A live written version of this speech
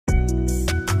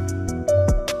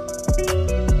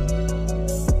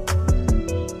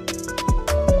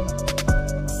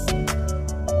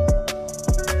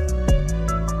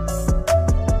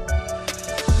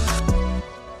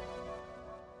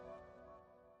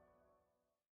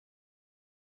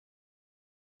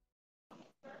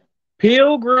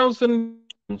Pilgrims and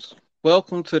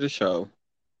welcome to the show.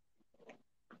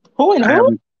 Who and I who?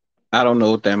 have I don't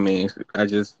know what that means. I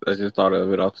just thought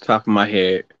of it off the top of my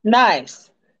head.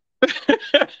 Nice.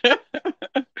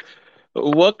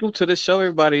 Welcome to the show,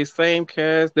 everybody. Same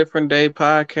cast, different day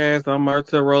podcast. I'm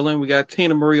Marta Rowland. We got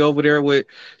Tina Marie over there with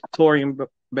Tori and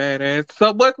Badass.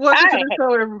 So, welcome to Hi. the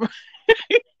show, everybody.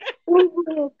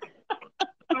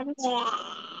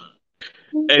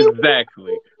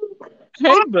 Exactly.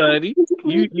 Hey, buddy.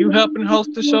 You helping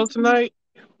host the show tonight?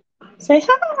 Say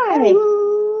hi.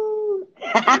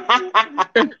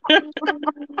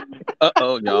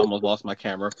 Y'all almost lost my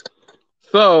camera.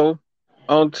 So,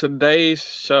 on today's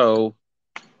show,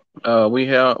 we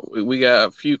got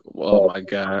a few. Oh my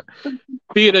god,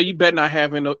 Theater, you better not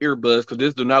have no earbuds because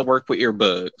this do not work for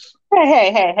earbuds.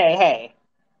 Hey.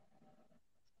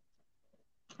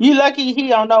 You lucky he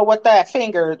don't know what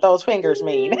those fingers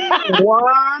mean.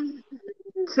 One,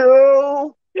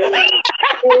 two, three.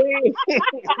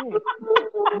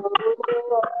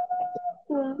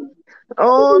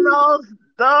 Oh,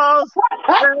 those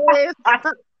days.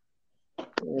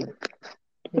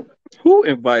 Who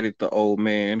invited the old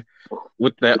man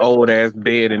with that old ass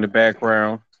bed in the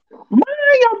background? Mind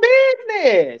your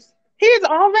business. He's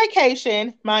on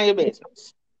vacation. Mind your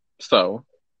business. So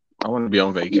I want to be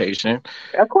on vacation.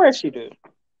 Of course you do.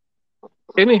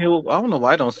 Anywho, I don't know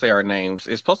why I don't say our names.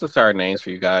 It's supposed to say our names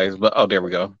for you guys, but oh, there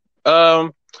we go.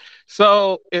 Um,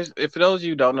 So, if for those of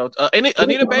you who don't know,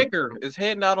 Anita Baker is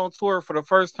heading out on tour for the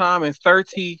first time in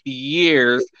 30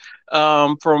 years.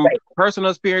 From Wait, personal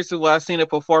experiences, where I've seen her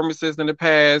performances in the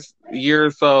past year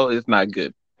or so, it's not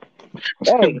good.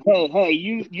 Hey,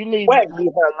 you wait.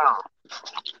 leave her alone.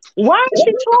 Why is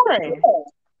she touring?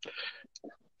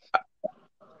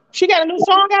 She got a new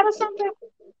song out or something?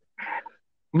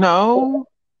 No,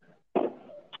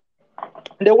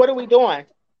 Then what are we doing?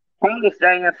 I'm just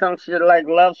saying some shit like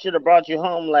love should have brought you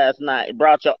home last night.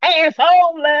 Brought your ass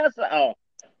home last night. Oh,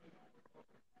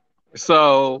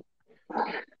 so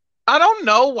I don't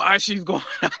know why she's going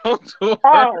out on tour.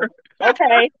 Oh,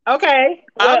 okay.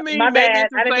 I Well, my mean, maybe bad.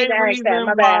 it's the I didn't mean same to ask that. reason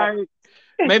My bad. why.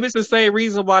 Maybe it's the same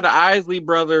reason why the Isley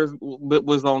brothers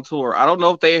was on tour. I don't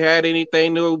know if they had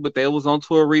anything new, but they was on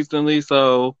tour recently.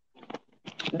 So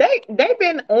They've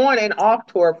been on and off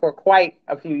tour for quite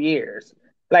a few years.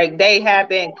 Like they have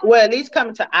been, well, at least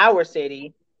coming to our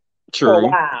city for a true.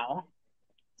 while.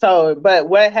 So, but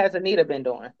what has Anita been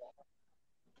doing?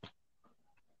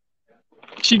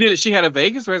 She did it. She had a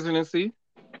Vegas residency.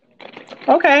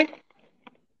 Okay.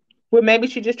 Well, maybe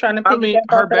she's just trying to I mean, piggyback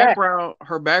off of that.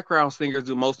 her background singers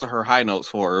do most of her high notes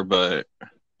for her, but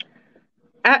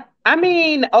I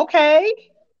mean, okay.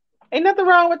 Ain't nothing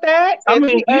wrong with that. I As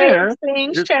mean, we yeah, age,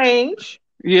 things just, change.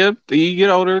 yeah. You get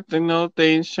older,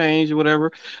 things change or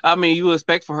whatever. I mean, you would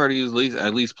expect for her to use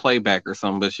at least playback or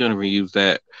something, but she don't even use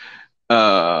that.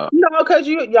 Uh, No, because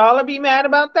y'all will be mad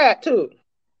about that too.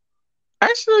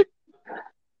 Actually,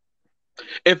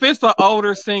 if it's an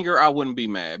older singer, I wouldn't be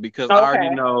mad because I already Okay.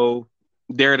 know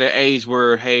they're the age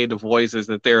where, hey, the voices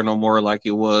that they're no more like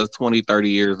it was 20, 30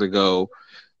 years ago.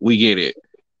 We get it.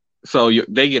 So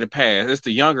they get a pass. It's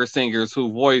the younger singers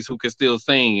who can still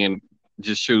sing and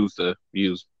just choose to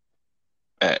use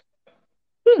that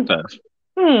Hmm. stuff.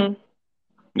 Hmm.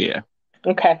 Yeah.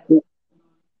 Okay.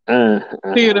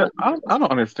 Theater, uh. I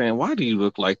don't understand. Why do you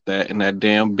look like that in that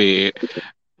damn bed?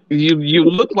 You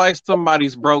look like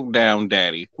somebody's broke down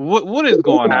daddy. What is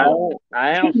going I, on? I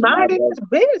am Minding somebody. his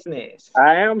business.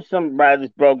 I am somebody's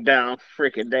broke down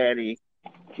freaking daddy.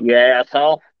 You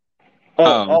asshole.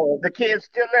 Um, The kid's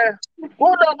still there.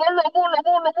 Oh,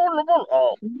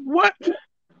 what?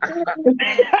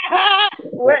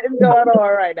 What is going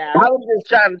on right now? I was just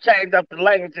trying to change up the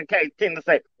language in case Tina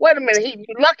say, "Wait a minute,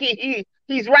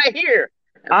 he's right here."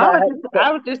 And so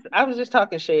I was just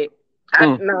talking shit.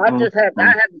 Mm, I mm, just had I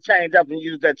mm. had to change up and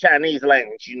use that Chinese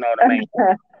language. You know what I mean?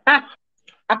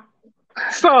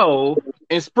 So,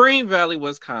 in Spring Valley,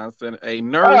 Wisconsin, a Oh,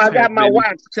 nurse I has got my been.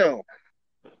 watch too.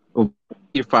 Oh,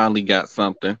 you finally got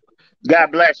something.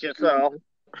 God bless you, so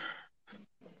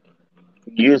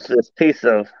useless piece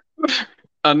of.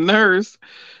 A nurse,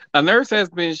 a nurse has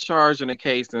been charged in a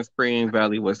case in Spring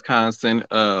Valley, Wisconsin.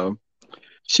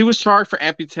 She was charged for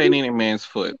amputating a man's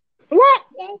foot. What?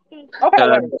 Okay,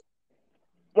 Uh,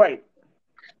 wait.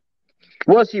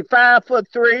 Was she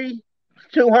 5'3",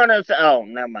 200? Oh,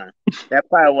 never mind. That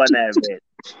probably wasn't that big.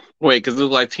 Wait, because it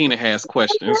looks like Tina has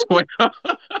questions.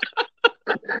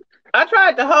 I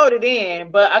tried to hold it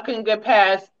in, but I couldn't get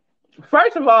past.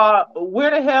 First of all,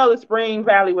 where the hell is Spring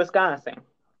Valley, Wisconsin?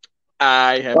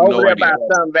 I have Over no there idea. by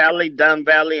Sun Valley, Dunn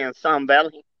Valley, and Sun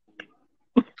Valley.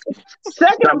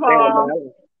 Second of Something all,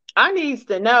 about I needs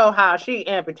to know how she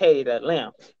amputated a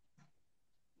limb.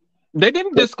 They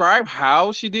didn't describe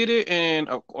how she did it, and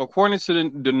according to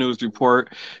the news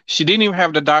report, she didn't even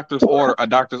have a doctor's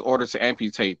order to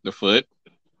amputate the foot.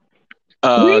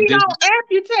 We This don't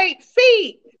amputate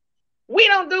feet. We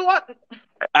don't do what.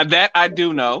 that I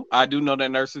do know. I do know that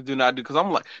nurses do not do,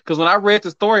 because when I read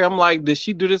the story, I'm like, did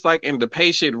she do this like in the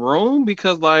patient room?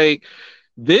 Because like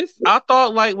this, I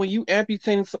thought like when you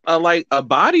amputate like a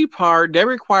body part, that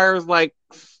requires like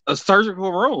a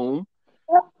surgical room.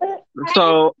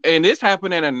 So, and this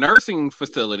happened in a nursing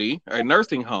facility, a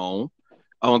nursing home.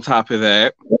 On top of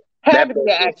that, Had to be an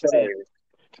accident.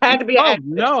 Had to be an oh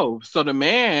accident. no! So the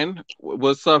man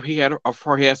was he had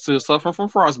to suffer from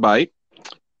frostbite,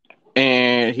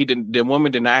 and the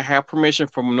woman did not have permission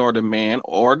from nor the man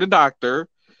or the doctor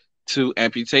to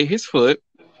amputate his foot.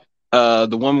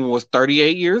 The woman was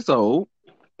 38 years old,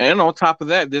 and on top of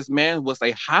that, this man was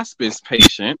a hospice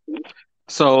patient.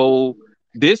 So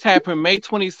this happened May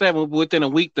 27th. Within a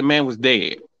week, the man was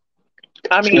dead.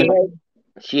 I mean,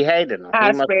 she hated him. He must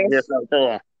have hospice. did something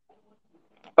to him.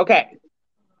 Okay.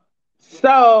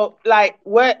 So, like,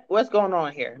 what's going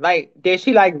on here? Like, did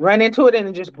she like run into it and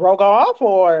it just broke off,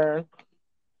 or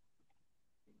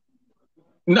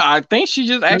No, I think she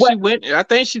just actually went. I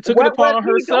think she took it what was upon she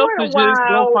herself to doing just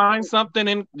go while? find something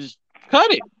and just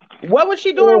cut it. What was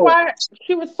she doing while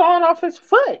she was sawing off his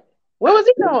foot? What was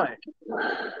he doing?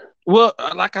 Well,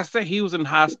 like I said, he was in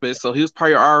hospice, so he was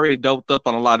probably already doped up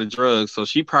on a lot of drugs. So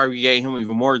she probably gave him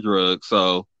even more drugs.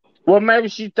 So, Well, maybe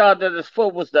she thought that his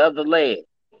foot was the other leg.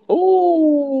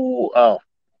 Ooh, oh,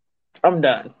 I'm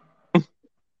done.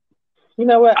 You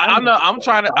know what? I know. I'm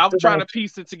trying to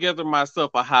piece it together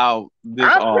myself of how this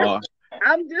all.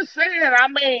 I'm just saying. I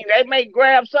mean, they may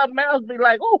grab something else, be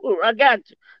like, "Oh, I got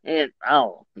you," and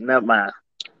oh, never mind.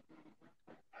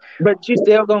 But you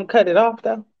still gonna cut it off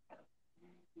though?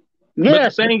 Yes. But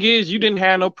the thing is, you didn't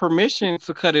have no permission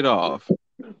to cut it off.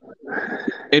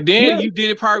 And then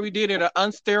you probably did it in an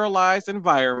unsterilized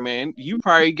environment. You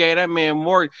probably gave that man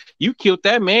more. You killed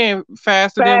that man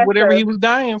faster than whatever he was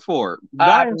dying from.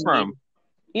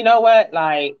 You know what?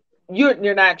 Like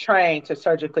you're not trained to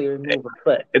surgically remove a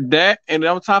foot. That, and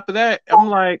on top of that, I'm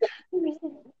like,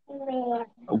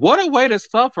 what a way to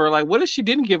suffer. Like, what if she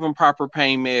didn't give him proper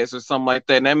pain meds or something like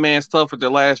that? And that man suffered the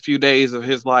last few days of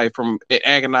his life from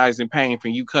agonizing pain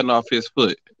from you cutting off his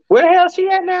foot. Where the hell is she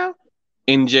at now?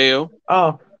 In jail.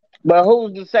 Oh, but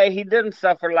who's to say he didn't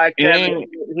suffer like that?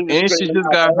 And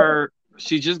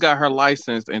she just got her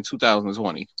license in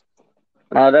 2020.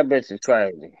 Oh, that bitch is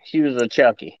crazy. She was a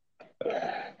Chucky.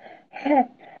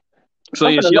 So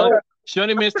yeah, she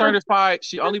only been certified.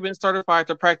 She only been certified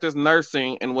to practice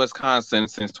nursing in Wisconsin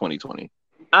since 2020.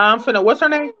 What's her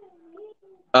name?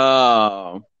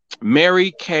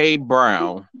 Mary K.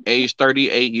 Brown, age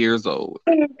 38 years old.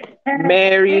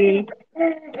 Mary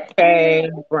K.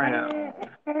 Brown.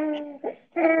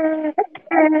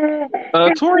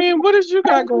 Torian, what is you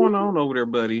got going on over there,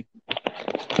 buddy?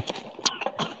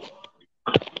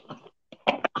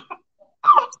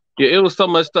 Yeah, it was so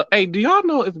much stuff. Hey, do y'all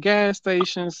know if gas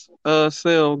stations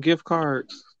sell gift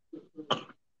cards?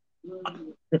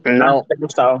 No.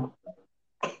 So.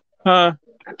 Huh?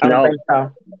 No.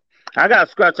 So. I got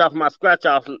to scratch off my scratch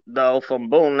off though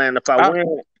from Boomland. If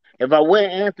I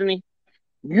win, Anthony,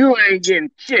 you ain't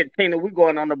getting shit, Tina. We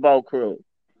going on the boat cruise.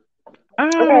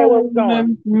 Okay, where we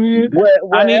going?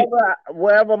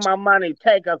 Wherever my money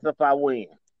take us if I win.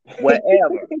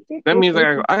 Wherever. That means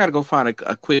I gotta go find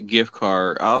a quick gift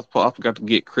card. I forgot to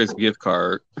get Chris gift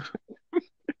card.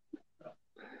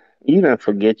 You didn't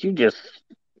forget. You just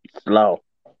slow.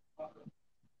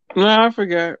 No, I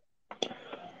forgot.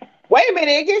 Wait a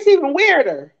minute, it gets even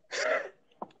weirder.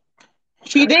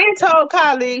 She then told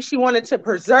colleagues she wanted to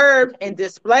preserve and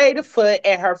display the foot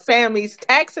at her family's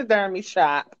taxidermy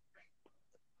shop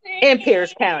in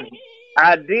Pierce County.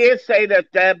 I did say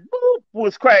that boop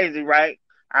was crazy, right?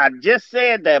 I just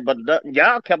said that, but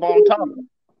y'all kept on talking.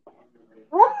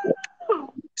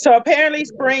 So apparently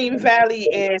Spring Valley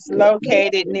is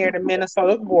located near the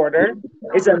Minnesota border.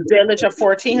 It's a village of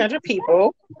 1,400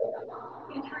 people.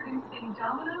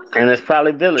 And it's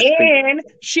probably village and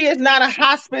people. She is not a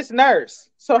hospice nurse.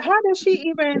 So how does she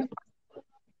even...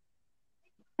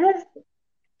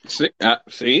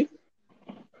 See?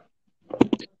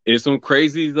 It's some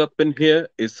crazies up in here.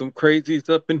 It's some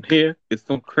crazies up in here. It's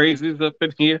some crazies up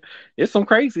in here. It's some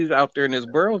crazies out there in this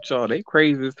world, y'all. They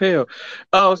crazy as hell.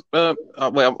 Well,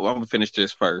 I'm gonna finish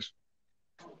this first.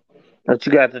 What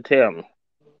you got to tell me?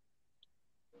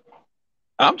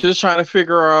 I'm just trying to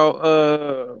figure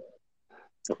out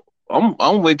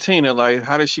I'm with Tina. Like,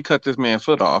 how did she cut this man's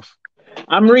foot off?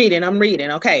 I'm reading.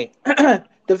 Okay.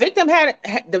 The victim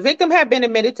had been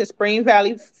admitted to Spring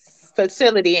Valley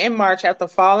facility in March after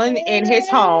falling in his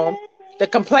home. The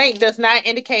complaint does not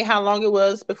indicate how long it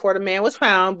was before the man was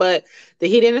found, but the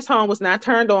heat in his home was not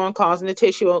turned on, causing the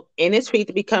tissue in his feet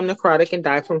to become necrotic and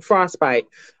die from frostbite.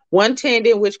 One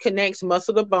tendon, which connects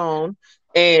muscle to bone,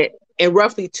 and, and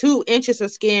roughly 2 inches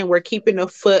of skin were keeping the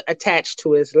foot attached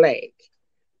to his leg.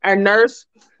 A nurse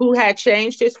who had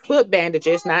changed his foot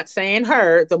bandages, not saying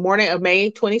her, the morning of May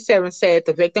 27th said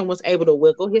the victim was able to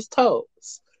wiggle his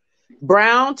toes.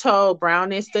 Brown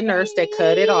is the nurse that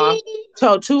cut it off,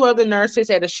 told two other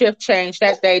nurses at a shift change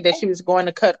that day that she was going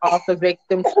to cut off the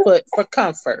victim's foot for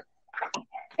comfort.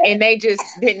 And they just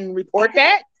didn't report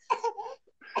that.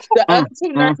 The other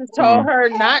two nurses told her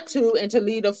not to and to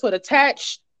leave the foot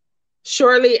attached.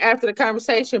 Shortly after the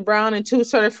conversation, Brown and two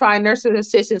certified nursing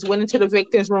assistants went into the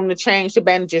victim's room to change the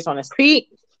bandages on his feet.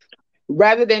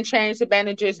 Rather than change the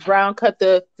bandages, Brown cut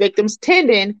the victim's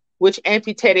tendon, which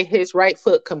amputated his right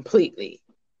foot completely.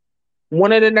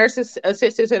 One of the nurses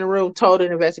assistants in the room told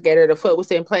an investigator the foot was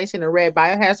then placed in a red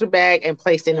biohazard bag and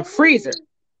placed in a freezer.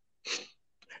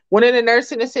 One of the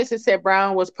nursing assistants said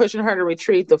Brown was pushing her to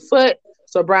retrieve the foot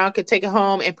so Brown could take it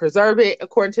home and preserve it.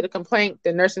 According to the complaint,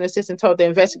 the nursing assistant told the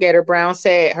investigator Brown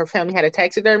said her family had a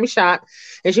taxidermy shop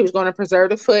and she was going to preserve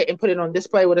the foot and put it on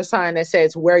display with a sign that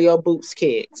says, "Wear your boots,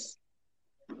 kids."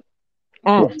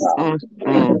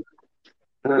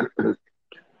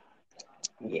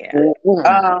 Yeah.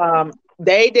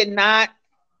 They did not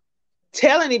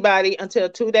tell anybody until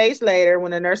 2 days later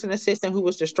when the nursing assistant, who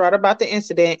was distraught about the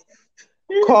incident,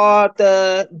 called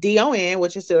the DON,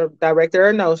 which is the director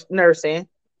of nursing,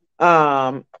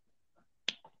 and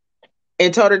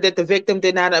told her that the victim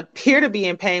did not appear to be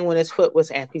in pain when his foot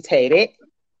was amputated.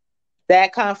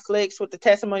 That conflicts with the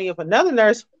testimony of another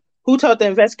nurse who told the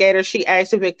investigator she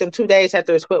asked the victim 2 days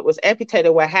after his foot was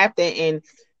amputated what happened, and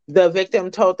the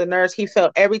victim told the nurse he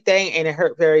felt everything and it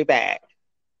hurt very bad.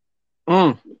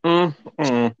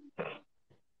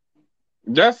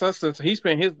 That's he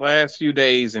spent his last few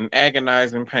days in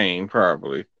agonizing pain,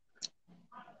 probably.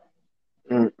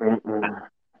 I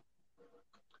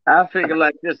figure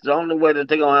like this is the only way that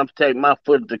they're gonna amputate my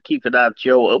foot to keep it out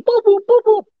your boop, boop, boop,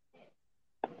 boop.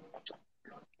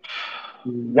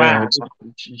 Wow.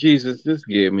 Jesus, just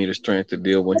give me the strength to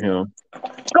deal with him.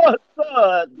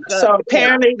 So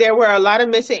apparently there were a lot of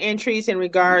missing entries in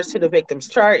regards to the victim's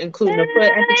chart, including the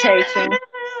foot amputation.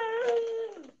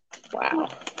 Wow.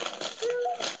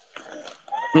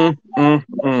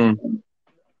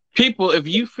 People, if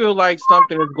you feel like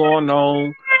something is going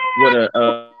on with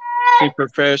a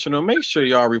professional, make sure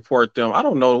y'all report them. I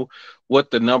don't know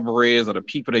what the number is or the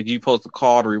people that you're supposed to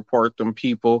call to report them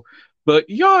people, but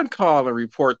y'all call and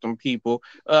report them people.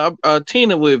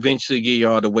 Tina will eventually give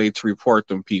y'all the way to report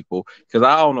them people because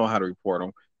I don't know how to report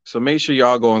them. So make sure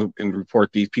y'all go and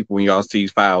report these people when y'all see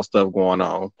foul stuff going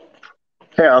on.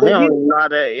 Hell,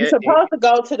 you're supposed to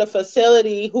go to the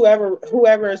facility,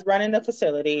 whoever is running the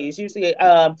facility. It's usually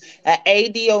an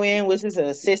ADON, which is an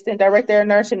assistant director of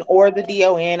nursing, or the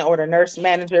DON or the nurse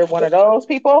manager, one of those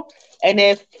people. And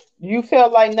if you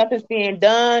feel like nothing's being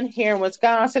done here in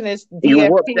Wisconsin, it's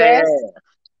DSPS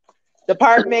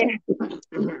department.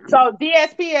 So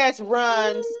DSPS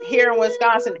runs here in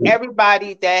Wisconsin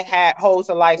everybody that holds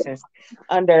a license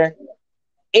under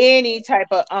any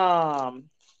type of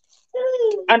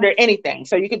under anything.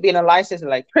 So you could be a licensed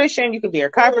electrician, you could be a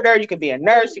carpenter, you could be a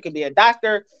nurse, you could be a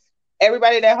doctor.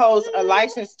 Everybody that holds a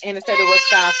license in the state of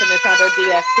Wisconsin is under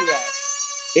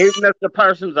DSPS. Even if the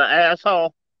person's an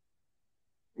asshole?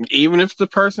 Even if the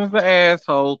person's an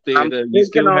asshole, you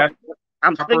still have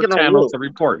channels to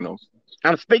report them.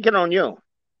 I'm speaking on you.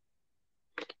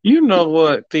 You know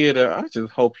what, Theater? I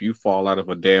just hope you fall out of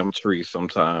a damn tree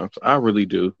sometimes. I really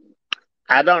do.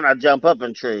 I don't. I jump up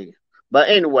in trees. But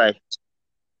anyway,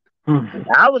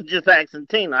 I was just asking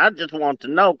Tina. I just want to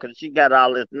know because she got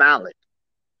all this knowledge.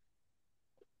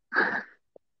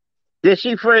 Did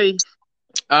she freeze?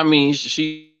 I mean,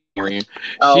 she is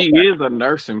a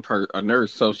nurse,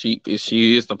 so she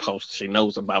is supposed. She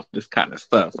knows about this kind of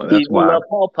stuff. So that's why.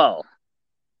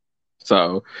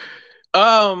 So,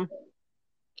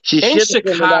 she in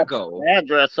Chicago,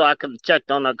 address so I could have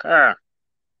checked on her car.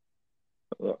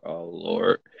 Oh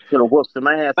Lord. I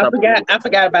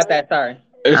forgot about that. Sorry.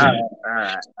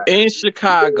 In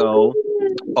Chicago,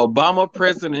 Obama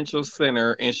Presidential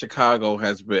Center in Chicago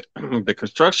the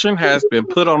construction has been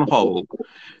put on hold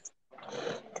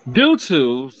due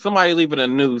to somebody leaving a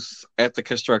noose at the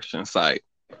construction site.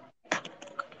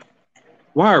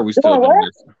 Why are we still doing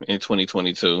this in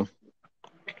 2022?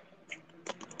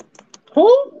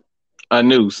 Who? A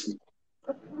noose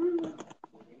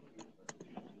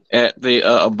at the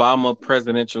Obama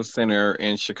Presidential Center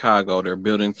in Chicago. They're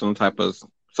building some type of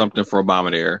something for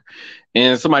Obama there,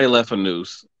 and somebody left a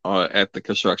noose at the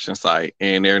construction site,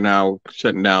 and they're now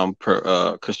shutting down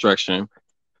construction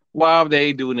while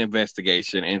they do an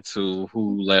investigation into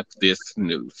who left this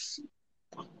noose.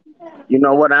 You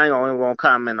know what? I ain't even gonna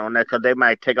comment on that because they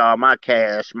might take all my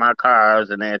cash, my cars,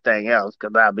 and everything else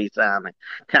because I'll be sounding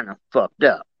kind of fucked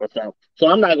up. So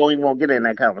I'm not gonna even get in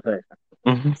that conversation.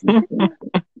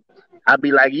 I'll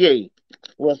be like, "Yay,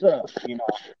 what's up?" You know.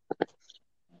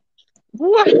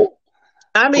 What?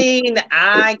 I mean,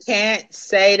 I can't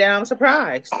say that I'm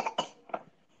surprised.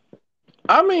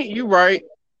 I mean, you're right.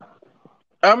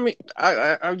 I mean,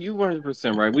 you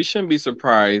 100% right. We shouldn't be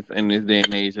surprised in this day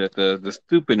and age at the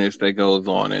stupidness that goes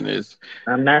on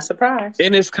I'm not surprised.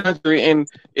 in this country, and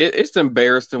it's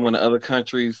embarrassing when other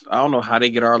countries. I don't know how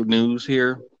they get our news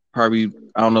here. Probably,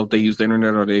 I don't know if they use the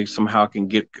internet or they somehow can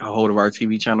get a hold of our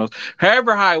TV channels.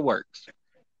 However, how it works,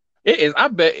 it is. I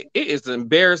bet it is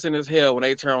embarrassing as hell when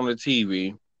they turn on the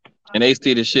TV and they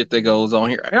see the shit that goes on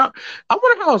here. I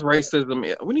wonder how is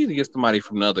racism. We need to get somebody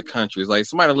from other countries, like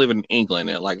somebody living in England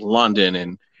and like London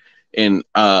and in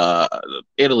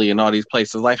Italy and all these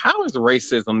places. Like, how is the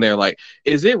racism there? Like,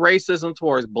 is it racism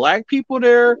towards black people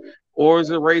there, or is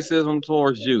it racism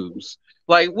towards Jews?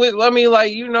 Like, I mean,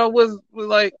 like, was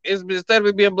like, instead of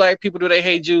it being black people, do they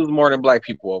hate Jews more than black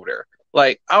people over there?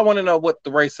 Like, I want to know what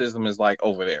the racism is like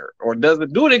over there, or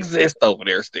do it exist over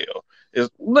there still? Is,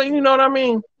 you know what I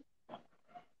mean?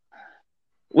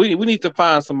 We need to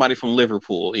find somebody from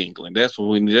Liverpool, England. That's what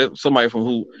we need. Somebody from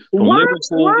Liverpool, Why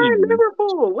England.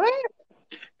 Liverpool? What?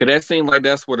 Cause that seems like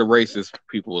that's where the racist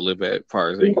people will live at, as far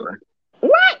as England.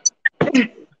 What?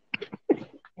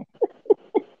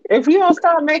 If you don't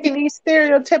start making these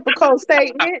stereotypical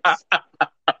statements,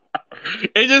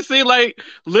 It just seems like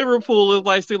Liverpool is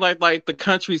like the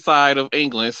countryside of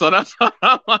England. So that's what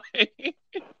I'm like.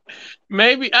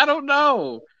 Maybe I don't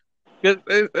know, because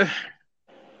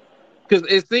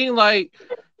it seems like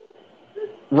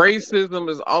racism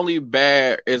is only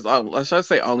bad. Should I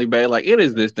say only bad? Like it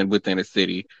is distant within a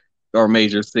city or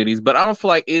major cities, but I don't feel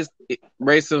like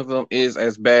racism is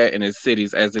as bad in its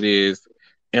cities as it is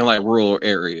in like rural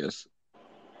areas.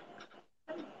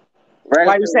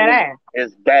 why you say that?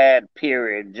 It's bad,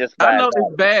 period. Just I by know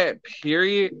it's bad,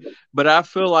 period, but I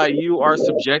feel like you are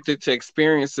subjected to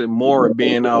experience it more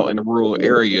being out in the rural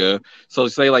area. So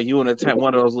say like you in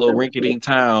one of those little rinky-dink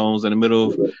towns in the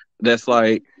middle of that's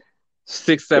like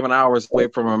 6-7 hours away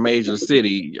from a major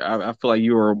city. I feel like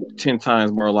you are 10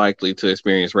 times more likely to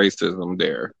experience racism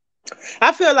there.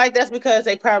 I feel like that's because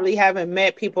they probably haven't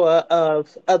met people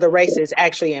of other races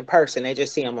actually in person. They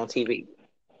just see them on TV.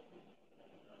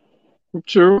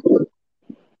 True.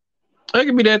 That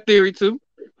could be that theory too.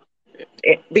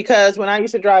 Because when I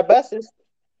used to drive buses,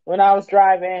 when I was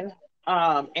driving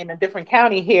in a different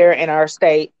county here in our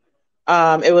state,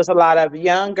 it was a lot of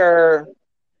younger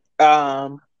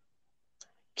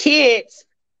kids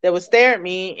that would stare at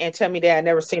me and tell me they had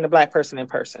never seen a black person in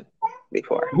person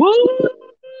before. What?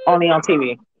 Only on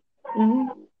TV.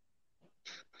 Mm-hmm.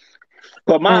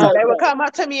 But they would come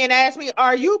up to me and ask me,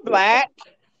 "Are you black?"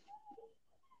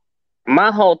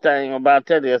 My whole thing about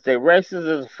that is they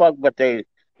racist as fuck, but they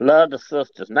love the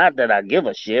sisters. Not that I give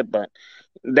a shit, but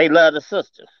they love the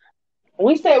sisters.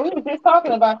 We were just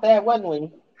talking about that, wasn't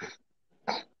we?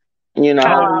 You know,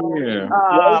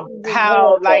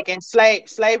 how like in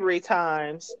slavery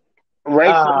times,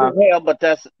 racist as hell, but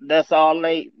that's all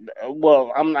they.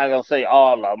 Well, I'm not gonna say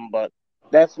all of them, but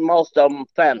that's most of them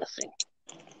fantasy.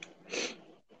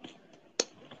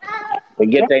 They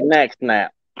get their neck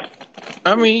snapped.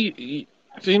 I mean,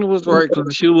 Gina was right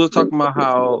because she was talking about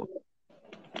how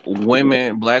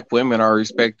black women are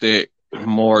respected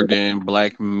more than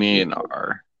black men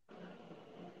are.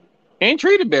 And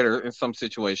treated better in some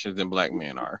situations than black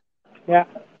men are. Yeah.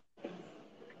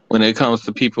 When it comes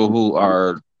to people who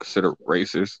are considered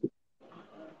racist.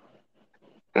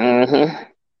 Mm-hmm.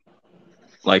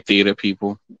 Like theater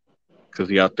people. Because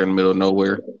he out there in the middle of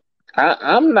nowhere.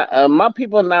 I'm not. My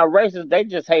people are not racist. They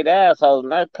just hate assholes,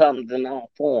 and that comes in all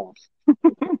forms.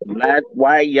 Black,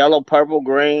 white, yellow, purple,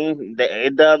 green.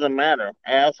 It doesn't matter.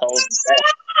 Assholes.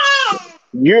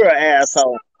 You're an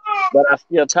asshole, but I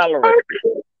still tolerate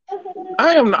it.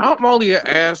 I'm only an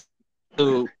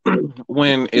asshole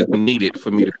when it's needed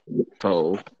for me to be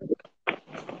told.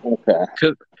 Okay.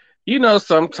 Because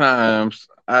sometimes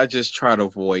I just try to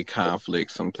avoid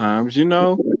conflict. Sometimes,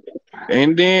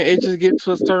 and then it just gets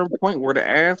to a certain point where the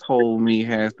asshole me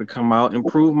has to come out and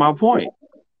prove my point.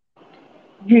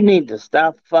 You need to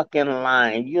stop fucking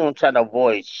lying. You don't try to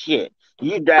avoid shit.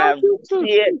 You dive, you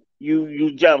see it,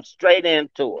 you jump straight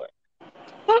into it.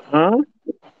 Huh?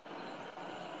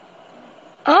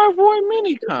 I avoid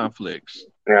many conflicts.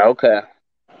 Yeah, okay.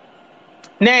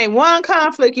 Name one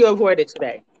conflict you avoided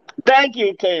today. Thank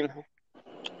you, Tina.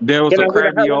 There was Can a I get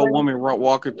a crabby old holiday? woman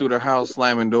walking through the house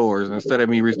slamming doors. Instead of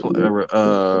me reacting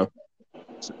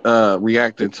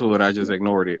to it, I just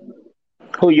ignored it.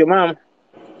 Who your mom?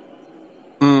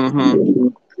 Mm-hmm.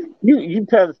 You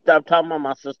tell her to stop talking about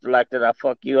my sister like that. I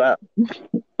fuck you up.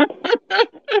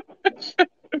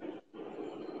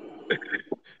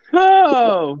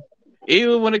 Oh,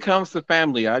 even when it comes to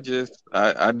family, I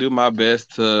do my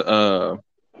best to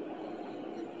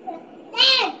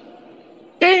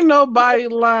ain't nobody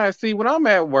lying. See, when I'm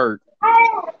at work,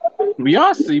 when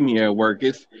y'all see me at work,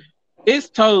 it's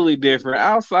totally different.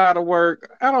 Outside of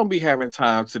work, I don't be having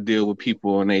time to deal with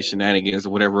people and their shenanigans or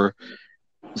whatever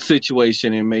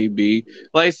situation it may be.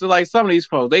 Like some of these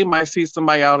folks, they might see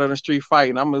somebody out on the street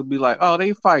fighting. I'm gonna be like, oh,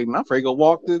 they fighting. I'm afraid to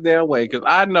walk this damn way because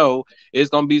I know it's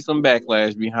gonna be some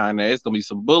backlash behind that. It's gonna be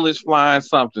some bullets flying,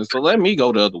 something. So let me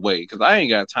go the other way because I ain't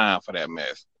got time for that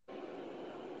mess.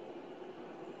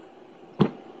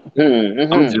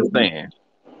 I'm Mm-hmm. just saying.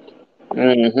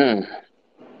 Mm-hmm.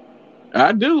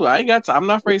 I do. I ain't got time. I'm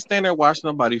not afraid to stand there watching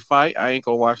nobody fight. I ain't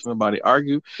gonna watch nobody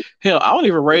argue. Hell, I don't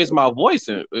even raise my voice.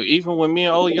 Even when me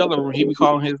and old Yeller, he be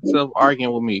calling himself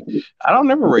arguing with me. I don't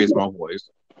never raise my voice.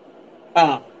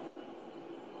 Oh.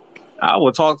 I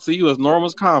will talk to you as normally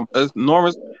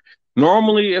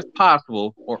as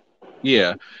possible. Or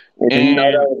yeah, And you know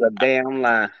and that was a damn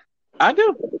lie. I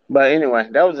do. But anyway,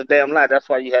 that was a damn lie. That's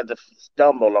why you had to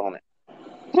stumble on it.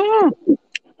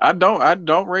 I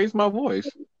don't raise my voice.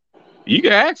 You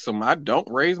can ask him. I don't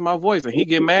raise my voice, and he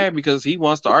get mad because he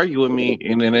wants to argue with me,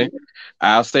 and then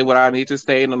I'll say what I need to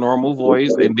say in a normal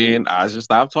voice, and then I just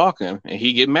stop talking, and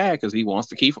he get mad because he wants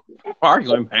to keep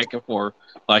arguing back and forth,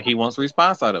 like he wants a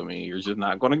response out of me. You're just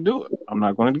not going to do it. I'm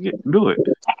not going to do it.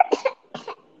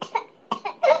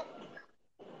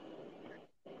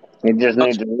 You just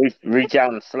need to reach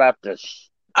out and slap this.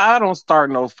 I don't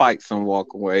start no fights and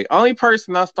walk away. Only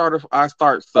person I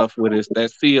start stuff with is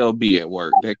that CLB at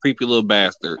work, that creepy little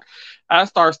bastard. I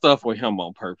start stuff with him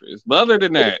on purpose. But other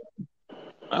than that,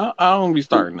 I don't be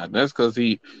starting that. That's because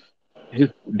his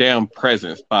damn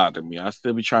presence bothered me. I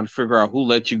still be trying to figure out who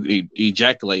let you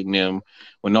ejaculate in them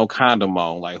with no condom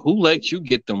on. Like who let you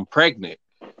get them pregnant?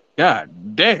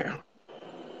 God damn.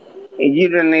 And you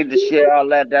didn't need to share all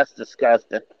that. That's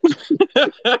disgusting.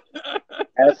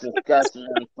 That's disgusting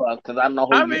as fuck. Cause I know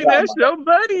who I you mean, talking that's your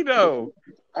buddy though.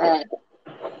 about.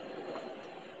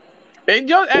 And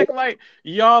y'all act like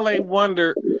y'all ain't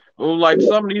wonder, like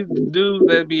some of these dudes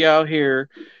that be out here,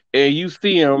 and you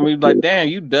see them, you like, damn,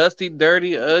 you dusty,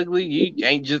 dirty, ugly, you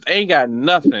ain't got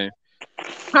nothing.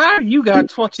 How you got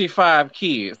 25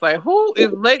 kids? Like, who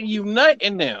is letting you nut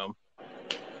in them?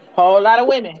 Whole lot of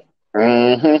women.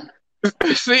 Mm-hmm.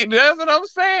 See, that's what I'm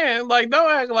saying. Like,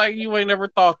 don't act like you ain't never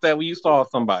thought that when you saw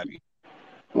somebody.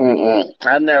 Mm-mm.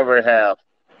 I never have.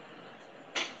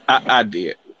 I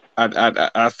did.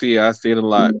 I see it a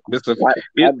lot. I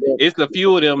did. It's a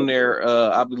few of them there.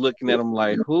 I'll be looking at them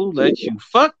like, who let you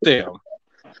fuck them?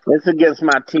 It's against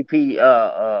my TP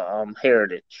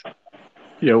heritage.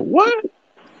 Yo, what?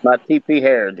 My TP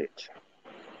heritage.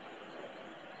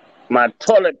 My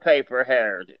toilet paper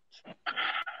heritage.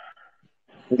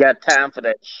 You got time for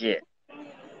that shit.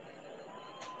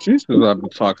 This is what I've been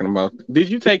talking about. Did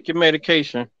you take your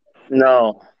medication?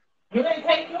 No. You didn't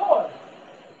take yours.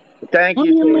 Thank What do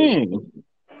you, you Tina. mean?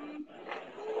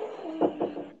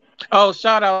 Oh,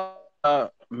 shout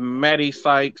out Maddie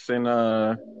Sykes and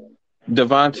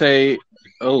Devontae.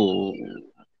 Oh,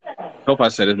 hope I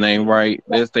said his name right.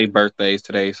 It's their birthdays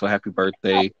today, so happy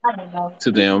birthday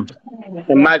to them.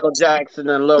 And Michael Jackson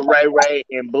and Lil Ray Ray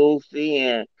and Boosie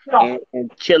and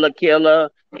Chilla Killer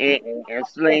and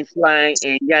Sling Slang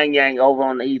and Yang Yang over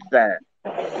on the east side.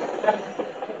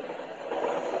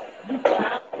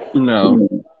 No,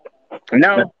 that,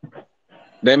 No.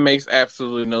 that makes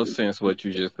absolutely no sense what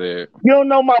you just said. You don't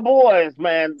know my boys,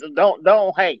 man.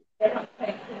 Don't hate.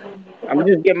 I'm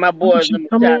just giving my Oh, boys she them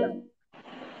a shout coming. out.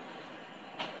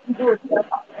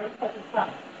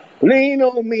 Lean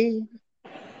on me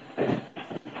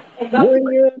when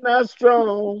you're not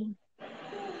strong,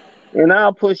 and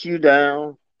I'll push you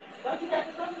down.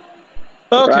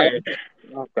 Right? Okay,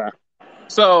 Okay.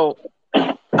 so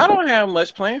I don't have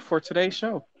much planned for today's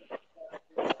show.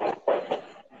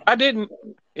 I didn't.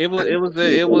 It was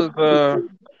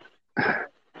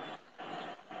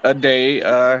A day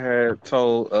I had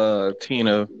told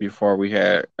Tina before we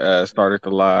had started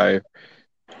the live.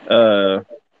 Uh,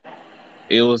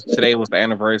 it was today was the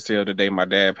anniversary of the day my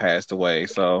dad passed away.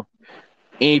 So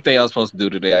anything I was supposed to do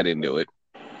today, I didn't do it.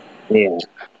 Yeah.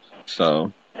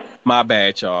 So my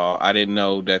bad, y'all. I didn't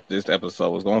know that this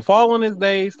episode was gonna fall on this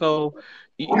day. So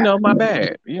my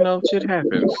bad. Shit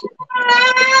happens.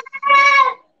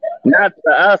 Not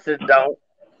to us, it don't.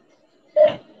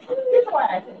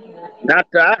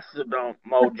 Not to us, it don't,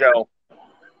 Mojo.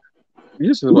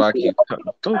 This is why I keep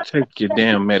go take your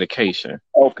damn medication.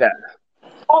 Okay.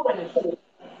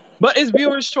 But it's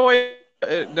viewers' choice.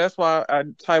 That's why I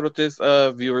titled this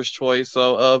viewers' choice.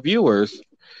 So viewers,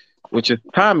 which is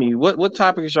Tommy, what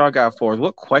topics y'all got for us?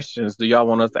 What questions do y'all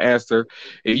want us to answer?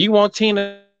 If you want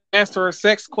Tina to answer a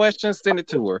sex question, send it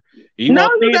to her. You No,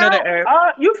 want you Tina to don't.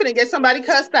 ask, You finna get somebody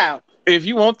cussed out. if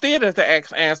you want Tina to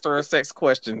answer a sex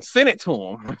question, send it to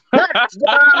him. That's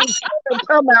what I'm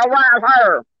talking about.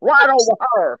 Right over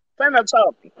her. Send it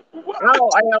to me. I'll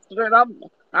answer it.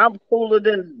 I'm cooler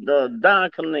than the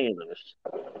Don Cornelius.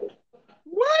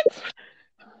 What?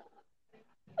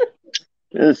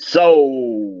 It's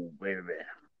so, baby.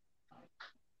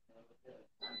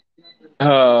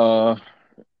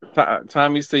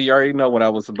 Tommy said you already know what I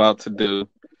was about to do.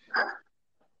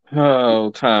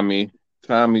 Oh, Tommy.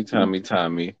 What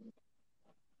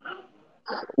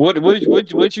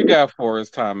you got for us,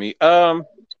 Tommy?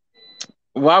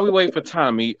 While we wait for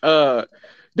Tommy, there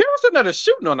was another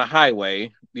shooting on the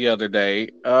highway the other day.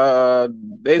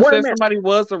 They said somebody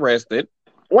was arrested.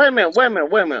 Wait a minute.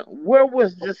 Where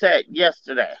was this at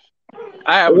yesterday?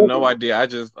 I have no idea. I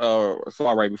just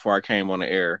saw right before I came on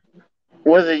the air.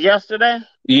 Was it yesterday?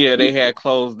 Yeah, they had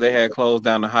closed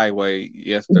down the highway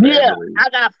yesterday. Yeah,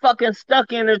 I got fucking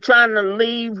stuck in it trying to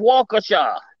leave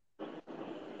Waukesha.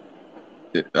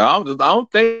 I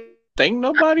don't think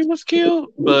nobody was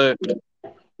killed, but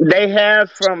they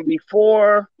had from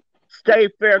before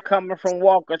State Fair coming from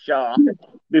Waukesha,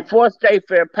 before State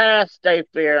Fair, past State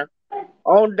Fair,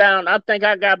 on down. I think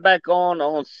I got back on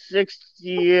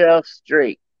 60th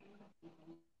Street.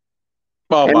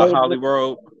 Oh, by Holly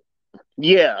Road.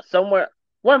 Yeah, somewhere.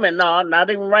 Wait a minute, no, not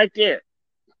even right there.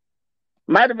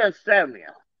 Might have been 70th.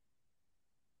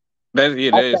 That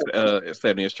is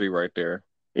 70th Street right there.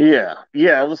 Yeah,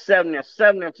 it was 70th.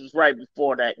 70th is right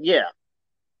before that. Yeah.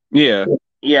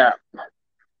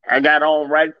 I got on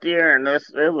right there, and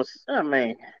it was. I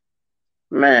mean,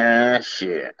 man,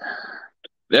 shit.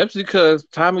 That's because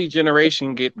Tommy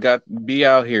generation be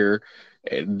out here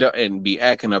and be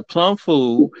acting a plum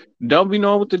fool. Don't be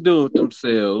knowing what to do with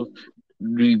themselves.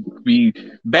 Be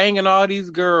banging all these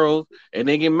girls, and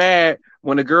they get mad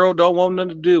when the girl don't want nothing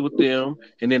to do with them,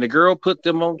 and then the girl put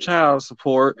them on child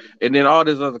support, and then all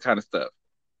this other kind of stuff.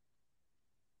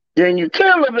 Then you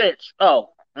kill a bitch.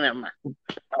 Oh, never mind.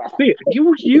 See,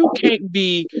 you can't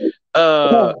be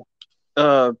and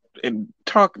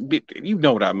talk. You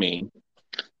know what I mean?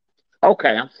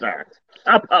 Okay, I'm sorry.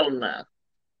 I apologize.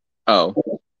 Oh.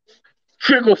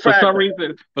 For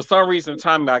some reason,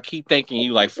 Tommy, I keep thinking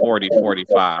you like 40,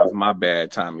 45. My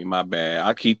bad, Tommy. My bad.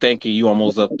 I keep thinking you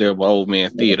almost up there with Old Man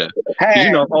Theater. Hey.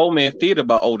 You know, Old Man Theater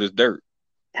about old as dirt.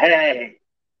 Hey.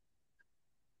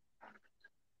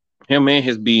 Him and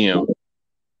his BM.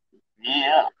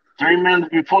 Yeah. 3 minutes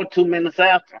before, 2 minutes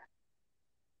after.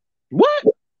 What?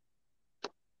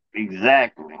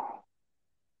 Exactly.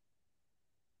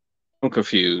 I'm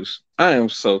confused. I am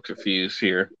so confused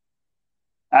here.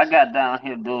 I got down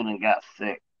here, dude, and got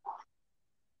sick.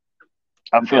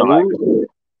 I feel like.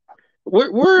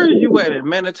 Where are you at in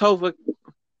Manitoba?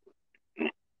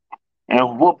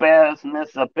 And whoop ass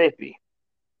Mississippi.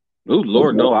 Oh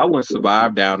Lord, no! I wouldn't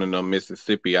survive down in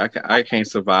Mississippi. I can't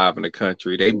survive in the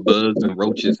country. They bugs and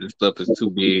roaches and stuff is too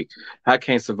big. I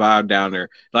can't survive down there.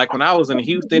 Like when I was in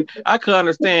Houston, I could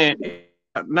understand.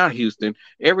 Not Houston.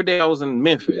 Every day I was in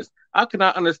Memphis, I could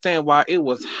not understand why it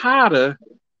was hotter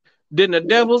than the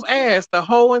devil's ass the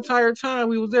whole entire time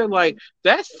we was there. Like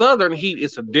that southern heat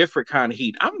is a different kind of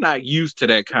heat. I'm not used to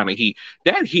that kind of heat.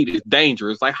 That heat is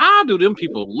dangerous. Like how do them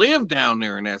people live down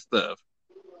there and that stuff?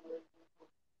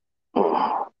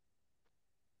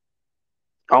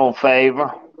 On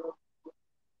favor.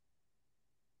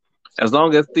 As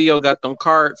long as Theo got them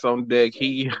cards on deck,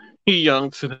 he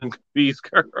young to these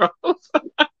girls.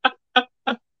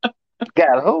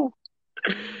 Got who?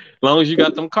 As long as you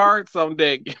got them cards on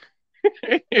deck.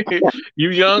 You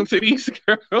young to these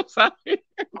girls out here?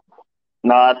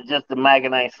 No, just the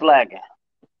Megan ain't slacking.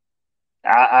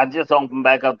 I just opened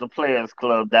back up the Players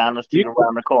Club down the street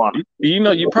around the corner. You know,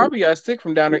 you probably got sick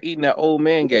from down there eating that old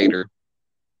man gator.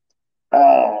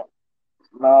 No.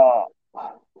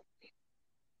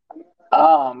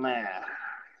 Oh man.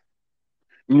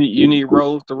 You need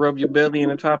Rose to rub your belly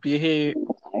and the top of your head,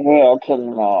 Yeah, I'll kill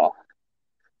them all.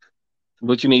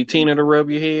 but you need Tina to rub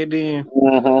your head then.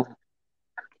 Mm-hmm.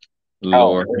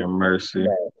 Lord Oh, have mercy.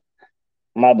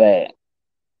 my bad.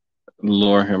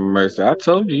 Lord have mercy. I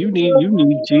told you, you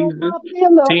need Jesus.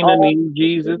 Tina Oh, needs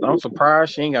Jesus. I'm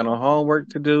surprised she ain't got no homework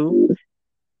to do.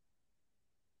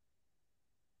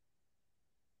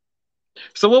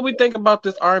 So what we think about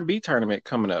this R&B tournament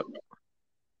coming up?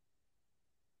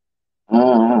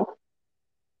 mm-hmm.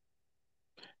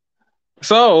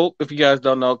 So if you guys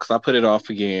don't know, because I put it off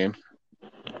again,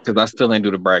 because I still ain't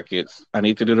do the brackets. I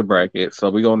need to do the brackets. So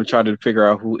we're going to try to figure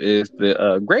out who is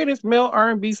the greatest male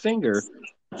R&B singer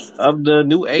of the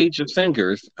new age of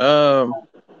singers.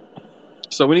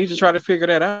 So we need to try to figure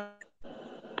that out.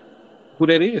 Who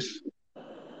that is?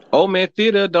 Old Man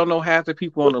Theater don't know half the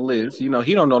people on the list. You know,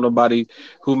 he don't know nobody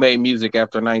who made music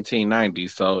after 1990.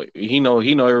 So he know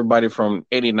everybody from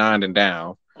 89 and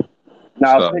down.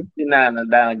 Now So 69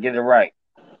 and down, get it right.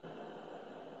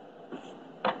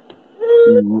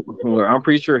 well, I'm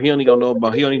pretty sure he only gonna know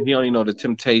about he only know the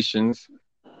Temptations.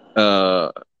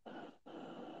 Uh,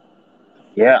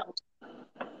 Yeah.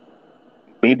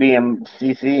 BB and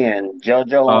CC and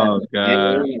JoJo oh and God.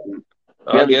 Jimmy and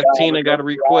I Billy guess Bob Tina and got a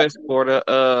request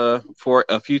for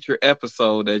a future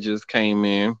episode that just came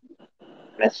in.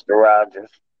 Mr. Rogers.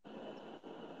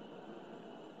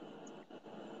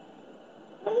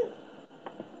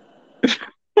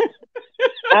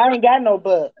 I ain't got no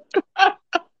book.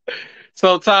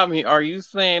 So Tommy, are you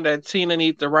saying that Tina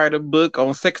needs to write a book on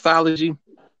sexology?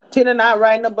 Tina not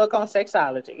writing a book on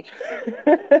sexology.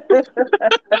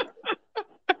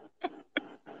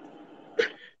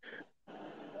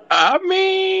 I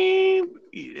mean,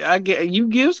 I get you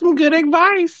give some good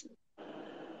advice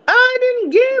I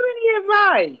didn't give any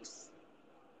advice.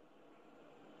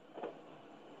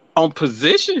 on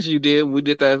positions. You did. We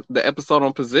did the episode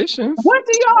on positions. What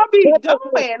do y'all be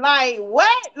doing? Like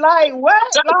what? Like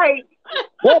what? Like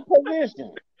What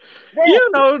position?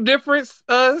 You That's it. know, different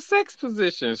sex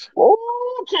positions.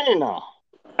 Oh, Tina.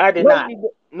 I did No, not. you,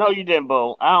 no, you didn't,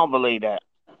 Bo. I don't believe that.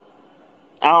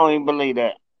 I don't even believe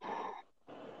that.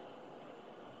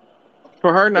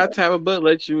 For her not to have a book,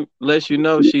 let you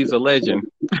know she's a legend.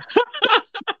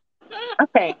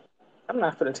 Okay. I'm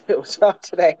not gonna deal with y'all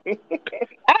today. I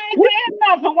ain't saying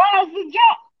nothing. Why else the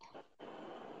jump?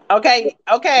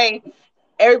 Okay.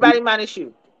 Everybody minus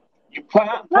you. You put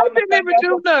I me didn't back even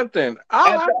do nothing.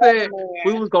 All at I the other said man.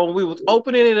 we was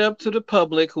opening it up to the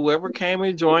public. Whoever came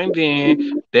and joined in,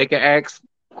 they can ask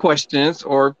questions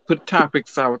or put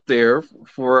topics out there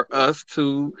for us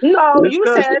to No, you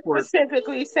discuss. said For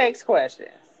specifically sex questions.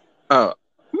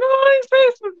 no, I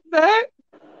didn't say that.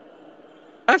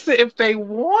 I said if they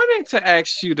wanted to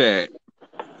ask you that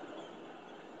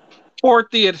or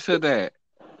theater that.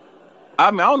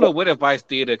 I mean, I don't know what advice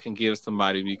theater can give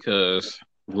somebody because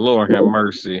Lord have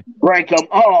mercy. Break them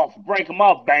off. Break them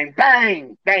off. Bang,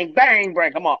 bang. Bang, bang.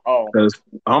 Break them off. Oh. Because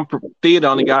theater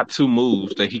only got two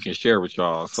moves that he can share with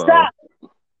y'all. So Stop.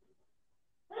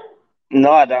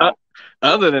 No, I uh, don't.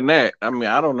 other than that, I mean,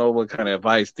 I don't know what kind of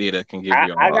advice theater can give I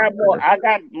y'all out got more. there. I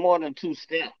got more than two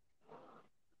steps.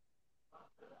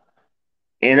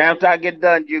 And after I get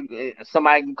done, you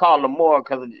somebody can call them more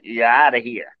because you're out of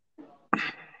here.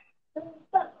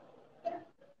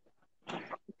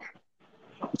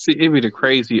 See, it be the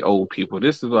crazy old people.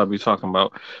 This is what I be talking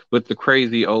about with the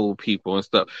crazy old people and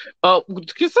stuff.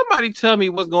 Can somebody tell me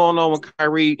what's going on with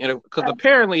Kyrie? Because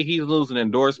apparently he's losing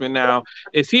endorsement now.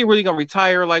 Is he really gonna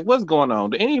retire? Like, what's going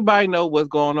on? Do anybody know what's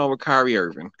going on with Kyrie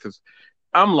Irving? Because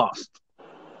I'm lost.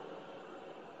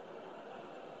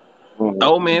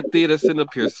 Old man theater sitting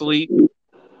up here asleep.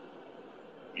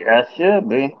 Yeah, should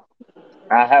be.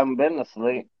 I haven't been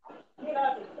asleep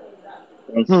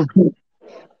Hmm. since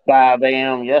 5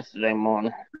 a.m. yesterday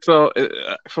morning. So,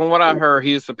 from what I heard,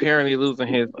 he's apparently losing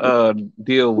his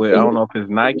deal with, I don't know if it's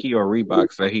Nike or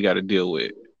Reeboks that he got to deal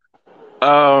with.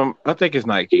 I think it's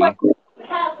Nike.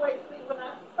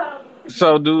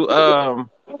 So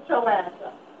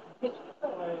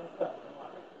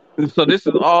so this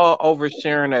is all over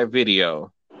sharing that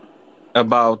video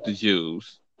about the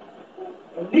Jews.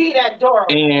 Leave that door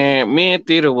open. And me and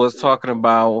Theta was talking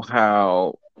about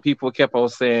how people kept on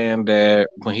saying that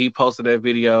when he posted that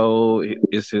video,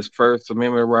 it's his First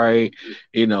Amendment right.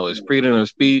 You know, it's freedom of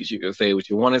speech. You can say what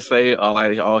you want to say.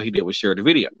 All he did was share the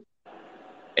video.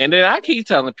 And then I keep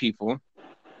telling people,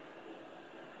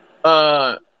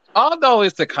 although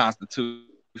it's the Constitution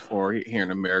for here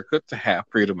in America to have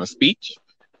freedom of speech,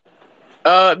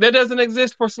 that doesn't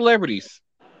exist for celebrities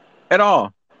at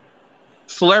all.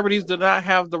 celebrities do not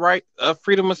have the right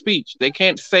freedom of speech. They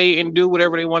can't say and do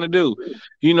whatever they want to do.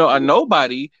 You know, a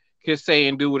nobody can say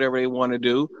and do whatever they want to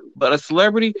do, but a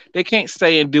celebrity, they can't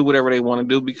say and do whatever they want to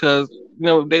do because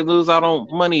they lose out on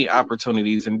money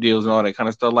opportunities and deals and all that kind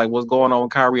of stuff, like what's going on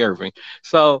with Kyrie Irving.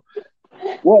 So,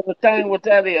 well, the thing with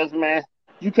that is, man,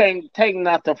 you can't take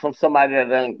nothing from somebody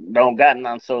that don't got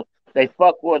none. So they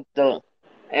fuck with the,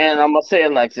 and I'm gonna say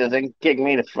it like this: they can kick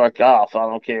me the fuck off. I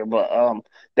don't care, but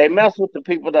they mess with the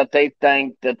people that they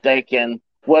think that they can,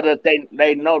 whether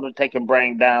they know that they can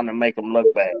bring down and make them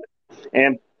look bad,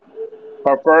 and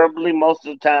preferably most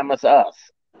of the time it's us.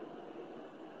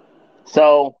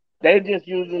 So they just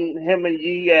using him and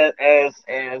Ye as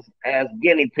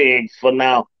guinea pigs for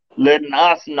now, letting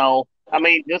us know. I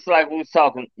mean, just like we was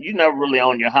talking, you never really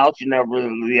own your house, you never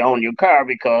really own your car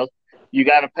because you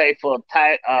got to pay for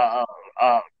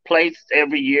plates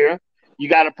every year. You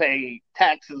got to pay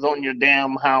taxes on your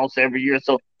damn house every year.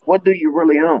 So what do you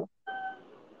really own?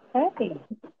 Hey.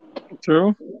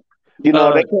 true. You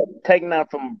know, they can't take nothing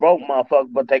from broke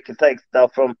motherfuckers, but they can take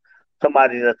stuff from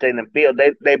somebody that they didn't build.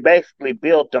 They basically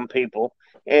built them people,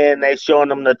 and they showing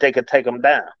them that they could take them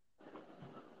down.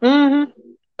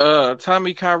 Mm-hmm.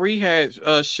 Tommy Kyrie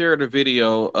had shared a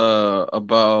video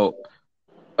about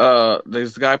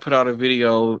this guy put out a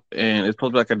video, and it's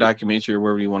supposed to be like a documentary or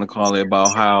whatever you want to call it,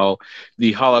 about how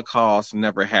the Holocaust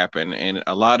never happened, and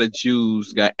a lot of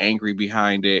Jews got angry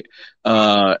behind it.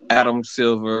 Adam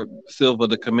Silver,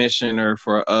 the commissioner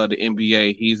for the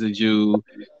NBA, he's a Jew,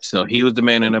 so he was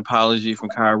demanding an apology from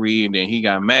Kyrie, and then he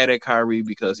got mad at Kyrie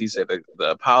because he said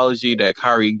the apology that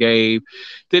Kyrie gave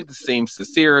didn't seem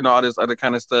sincere and all this other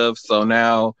kind of stuff. So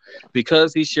now,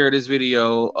 because he shared this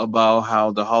video about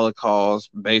how the Holocaust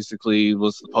basically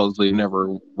was supposedly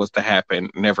never was to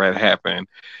happen, never had happened,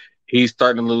 he's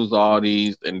starting to lose all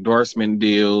these endorsement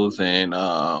deals. And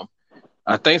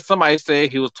I think somebody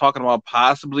said he was talking about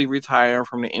possibly retiring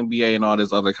from the NBA and all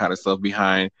this other kind of stuff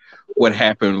behind what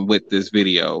happened with this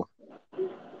video.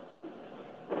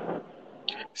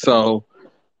 So,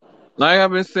 like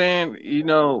I've been saying,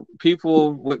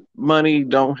 people with money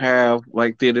don't have,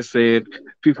 like Theater said,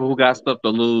 people who got stuff to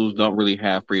lose don't really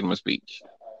have freedom of speech.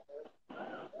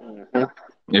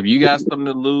 Mm-hmm. If you got something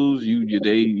to lose,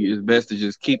 it's best to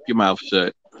just keep your mouth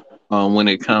shut when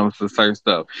it comes to certain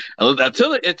stuff.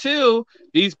 Until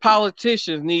these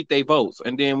politicians need their votes,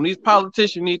 and then when these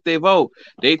politicians need their vote,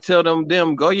 they tell them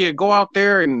go out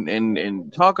there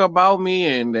and talk about me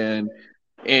and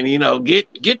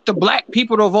get the black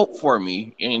people to vote for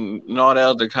me and all that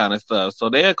other kind of stuff. So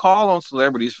they'll call on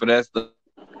celebrities for that stuff.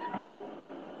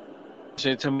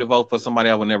 She tell me to vote for somebody,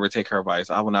 I would never take her advice.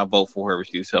 I would not vote for whoever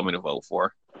she tell me to vote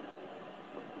for.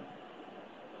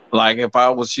 Like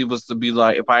she was to be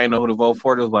like, if I didn't know who to vote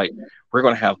for, it was like, we're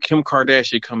gonna have Kim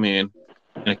Kardashian come in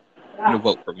and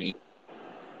vote for me.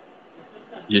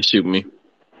 Just shoot me.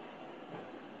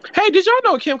 Hey, did y'all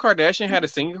know Kim Kardashian had a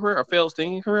singing career, a failed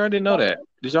singing career? I didn't know that.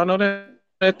 Did y'all know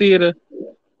that Theater?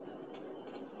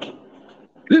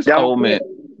 This old man.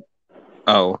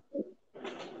 Oh.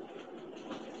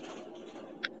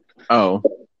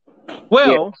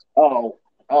 Well. Yeah.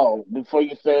 Oh. Before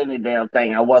you say any damn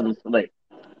thing, I wasn't asleep.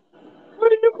 What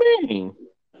do you mean?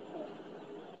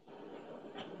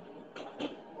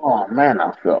 Oh man,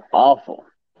 I feel awful.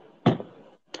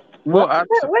 Well,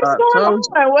 what's going on?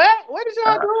 What is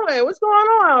y'all doing? What's going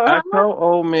on? I told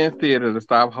old man Theater to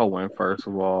stop hoeing, first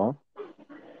of all.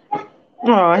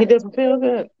 Oh, he doesn't feel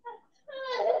good.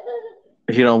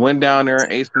 He went down there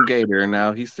and ate some gator, and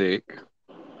now he's sick.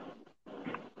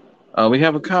 We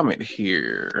have a comment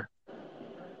here.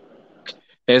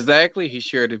 Exactly. He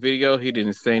shared the video. He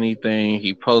didn't say anything.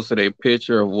 He posted a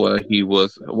picture of what he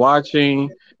was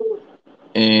watching,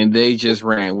 and they just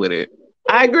ran with it.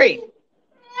 I agree.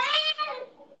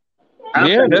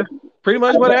 Yeah, that's pretty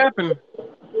much what happened.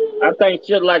 I think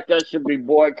shit like that should be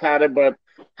boycotted, but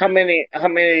how many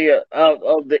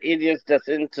of the idiots that's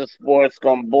into sports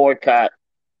gonna boycott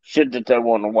shit that they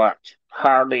want to watch?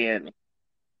 Hardly any.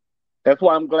 That's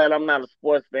why I'm glad I'm not a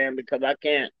sports fan, because I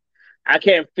can't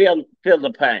feel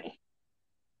the pain.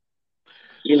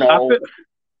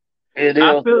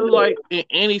 I feel like in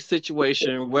any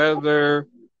situation, whether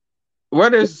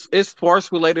it's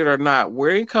sports related or not,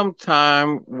 where it comes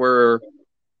time where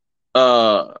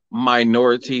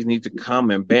minorities need to come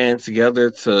and band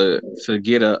together to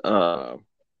get a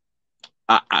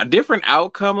different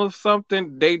outcome of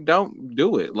something, they don't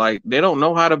do it. Like, they don't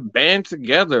know how to band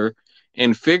together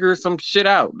and figure some shit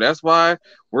out. That's why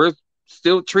we're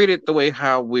still treated the way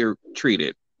how we're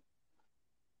treated.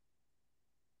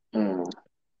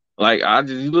 Like,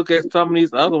 you look at some of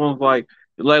these other ones, like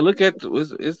Like, look at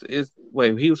it's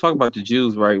wait. He was talking about the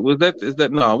Jews, right? Was that is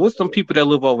that no? What's some people that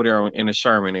live over there in the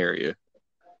Sherman area?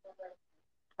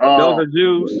 Those are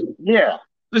Jews. Yeah.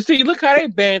 You see, look how they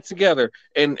band together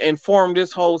and form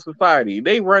this whole society.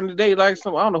 They run today like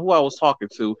some. I don't know who I was talking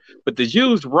to, but the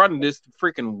Jews run this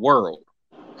freaking world.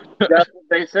 That's what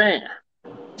they saying.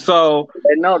 So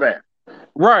they know that,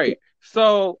 right?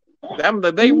 So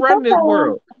they run this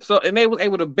world. So and they was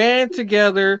able to band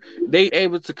together. They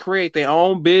able to create their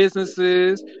own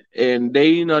businesses, and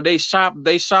they shop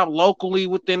locally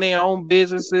within their own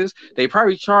businesses. They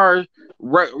probably charge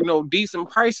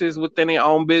decent prices within their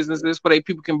own businesses so they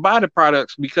people can buy the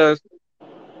products because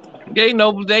they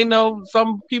know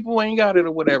some people ain't got it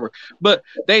or whatever, but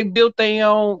they built their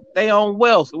own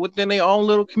wealth within their own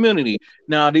little community.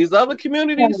 Now these other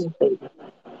communities,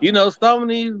 some of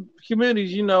these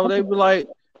communities, they be like,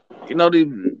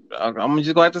 I'm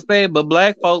just going to have to say it, but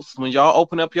black folks, when y'all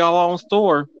open up y'all own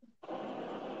store,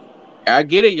 I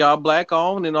get it, y'all black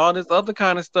owned and all this other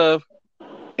kind of stuff,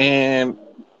 and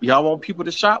y'all want people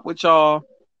to shop with y'all.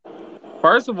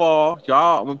 First of all,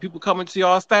 y'all, when people come into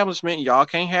your establishment, y'all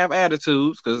can't have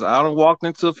attitudes because I done walked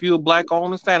into a few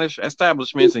black-owned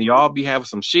establishments and y'all be having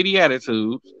some shitty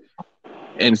attitudes.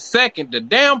 And second, the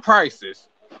damn prices.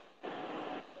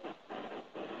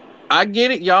 I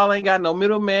get it. Y'all ain't got no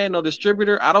middleman, no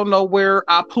distributor. I don't know where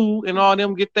Apu and all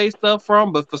them get their stuff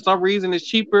from, but for some reason it's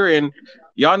cheaper and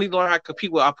y'all need to learn how to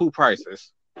compete with Apu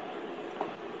prices.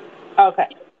 Okay.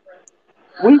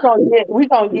 We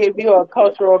gonna give you a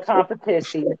cultural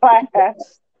competency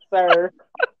class, sir.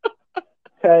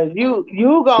 Cause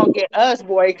you gonna get us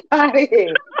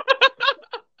boycotted.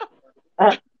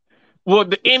 Well,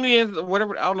 the Indians,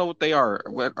 whatever, I don't know what they are.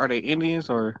 What are they, Indians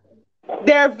or?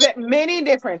 There are many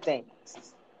different things.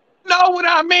 Know what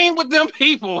I mean with them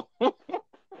people.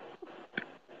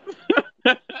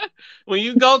 When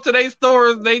you go to their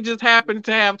stores, they just happen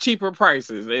to have cheaper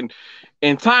prices. And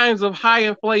in times of high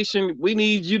inflation, we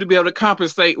need you to be able to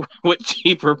compensate with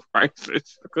cheaper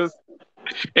prices because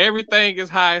everything is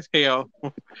high as hell.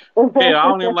 Hell, I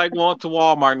don't even like going to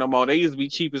Walmart no more. They used to be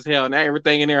cheap as hell. Now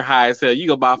everything in there high as hell. You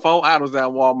go buy 4 items at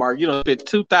Walmart, you don't spend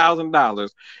 $2,000.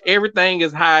 Everything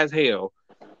is high as hell.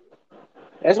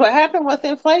 That's what happened with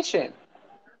inflation.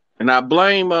 And I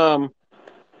blame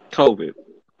COVID.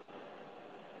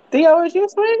 Theo, is you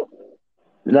sweet?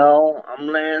 No, I'm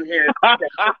laying here.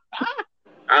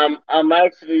 I'm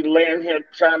actually laying here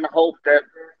trying to hope that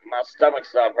my stomach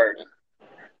stop hurting.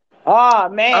 Oh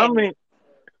man.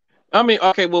 I mean,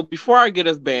 okay, well, before I get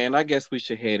us banned, I guess we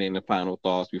should head into final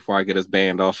thoughts before I get us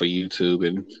banned off of YouTube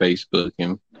and Facebook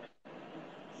and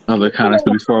other kind of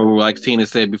stuff. Before, like Tina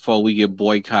said, before we get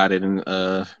boycotted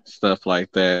and stuff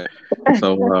like that.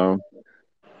 So,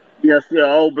 yes, you're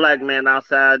an old black man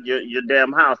outside your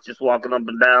damn house, just walking up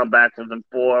and down, backwards and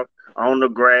forth on the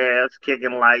grass,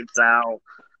 kicking lights out,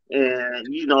 and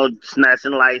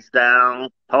snatching lights down.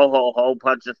 Ho ho ho,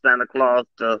 punching Santa Claus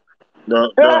the and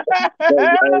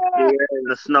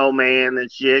the snowman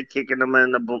and shit, kicking them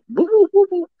in the boo boo boo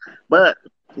boo. But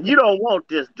you don't want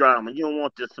this drama. You don't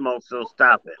want this smoke, so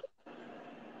stop it.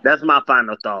 That's my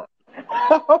final thought.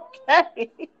 Okay.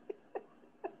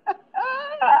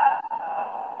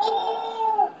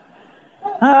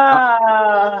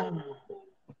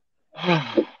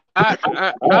 I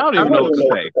don't even know what to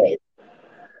say.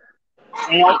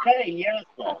 Okay, yes,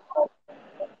 sir.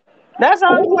 That's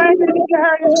all the way that you can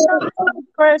heard is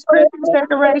fresh Christmas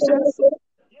decorations.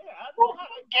 Yeah, I know how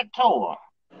to get to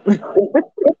them.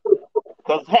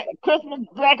 Because Christmas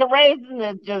decorations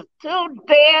is just too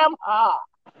damn hot.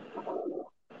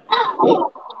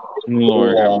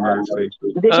 Lord have mercy.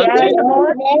 Did you add any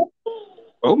more?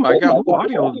 Oh my God, who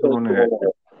audio is doing that?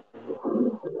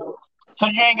 So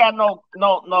you ain't got no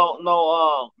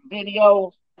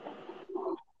videos?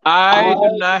 I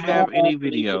do not have any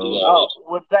videos. Oh,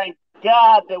 well, thank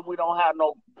God that we don't have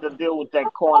to deal with that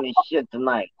corny shit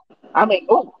tonight. I mean,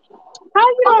 ooh. How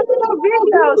you don't do no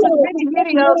videos? As many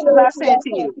videos as I sent to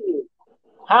you.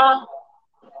 Huh?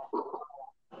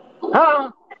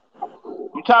 Huh?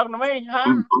 You talking to me?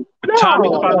 Huh? No.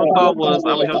 Tommy's final thought was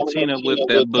I would help Tina with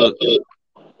that book.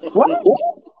 What?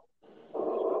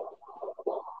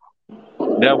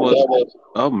 That was,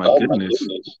 oh my goodness.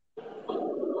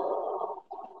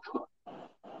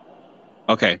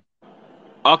 Okay,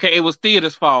 it was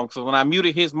Theater's phone. So when I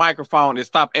muted his microphone, it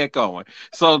stopped echoing.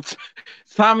 So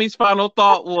Tommy's final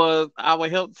thought was I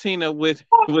would help Tina with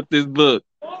this book.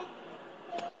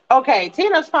 Okay,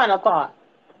 Tina's final thought.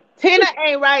 Tina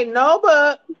ain't writing no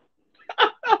book.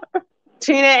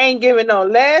 Tina ain't giving no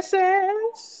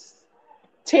lessons.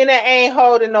 Tina ain't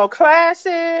holding no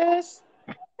classes.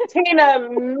 Tina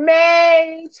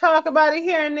may talk about it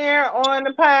here and there on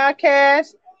the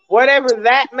podcast, whatever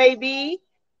that may be.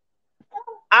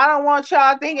 I don't want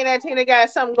y'all thinking that Tina got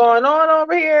something going on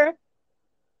over here.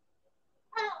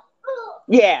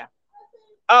 Yeah.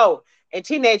 Oh, and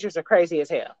teenagers are crazy as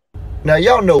hell. Now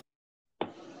y'all know.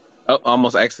 Oh,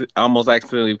 almost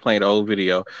accidentally playing the old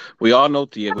video. We all know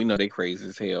Tia. We know they crazy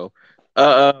as hell.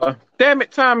 Damn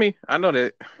it, Tommy. I know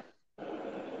that.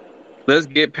 Let's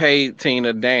get paid,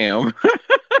 Tina. Damn.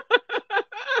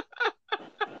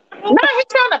 Now he's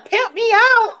trying to pimp me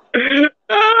out.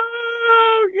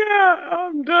 Oh God,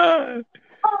 I'm done.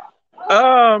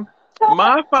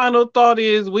 My final thought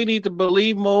is we need to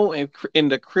believe more in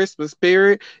the Christmas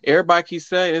spirit. Everybody keeps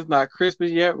saying it's not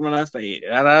Christmas yet. When I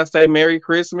say Merry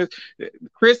Christmas,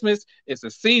 Christmas is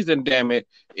a season. Damn it!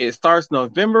 It starts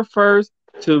November 1st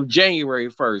to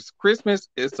January 1st. Christmas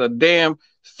is a damn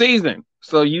season.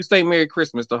 So you say Merry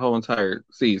Christmas the whole entire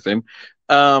season.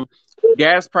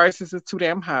 Gas prices is too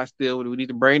damn high still. We need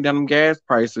to bring down them gas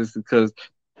prices because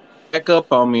back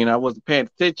up on me and I wasn't paying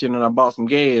attention and I bought some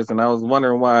gas and I was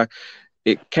wondering why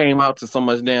it came out to so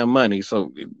much damn money.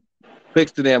 So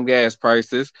fix the damn gas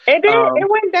prices. It did. It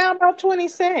went down about 20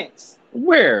 cents.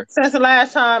 Where? Since the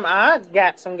last time I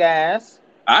got some gas.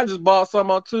 I just bought some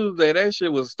on Tuesday. That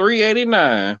shit was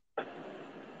 $3.89.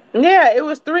 Yeah, it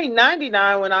was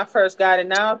 $3.99 when I first got it.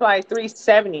 Now it's like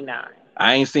 $3.79.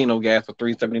 I ain't seen no gas for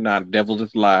 $3.79. The devil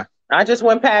is a lie. I just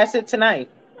went past it tonight.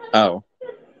 Oh.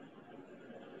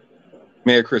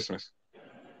 Merry Christmas.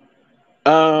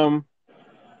 I'm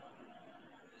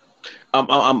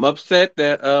upset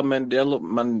that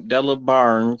Mandela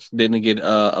Barnes didn't get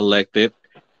elected.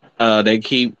 They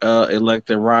keep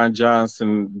electing Ron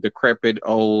Johnson, decrepit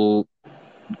old,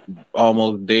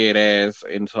 almost dead ass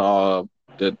into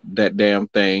that damn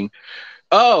thing.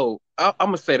 Oh, I'm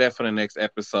gonna say that for the next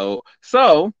episode.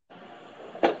 So,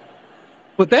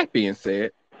 with that being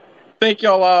said, thank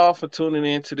y'all all for tuning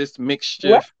in to this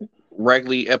mixture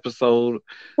regularly episode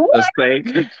of Say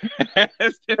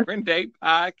Different Day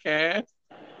podcast.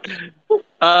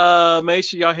 Make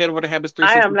sure y'all head over to habits365.com.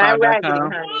 I am not raggedy,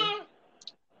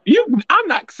 honey. I'm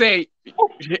not saying.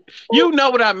 You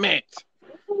know what I meant.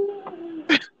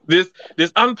 This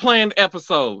unplanned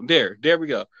episode. There we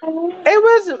go. It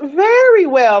was very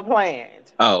well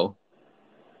planned. Oh.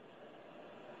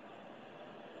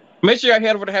 Make sure you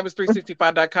head over to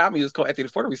habits365.com and use code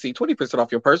AT84 to receive 20%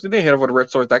 off your purchase. Then head over to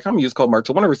redsource.com and use code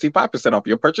MARK21 to receive 5% off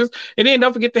your purchase. And then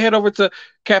don't forget to head over to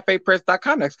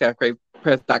cafepress.com. That's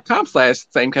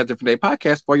cafepress.com/Same Kind of Different Day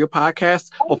podcast for your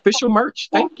podcast official merch.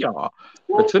 Thank y'all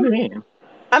for tuning in.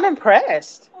 I'm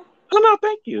impressed. Oh, no,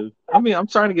 thank you. I mean, I'm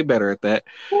trying to get better at that.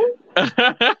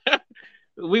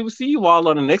 We will see you all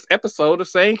on the next episode of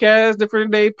Same Cast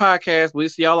Different Day podcast. We'll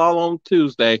see y'all all on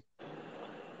Tuesday.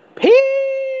 Peace.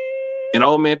 In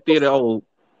Old Man Theater, old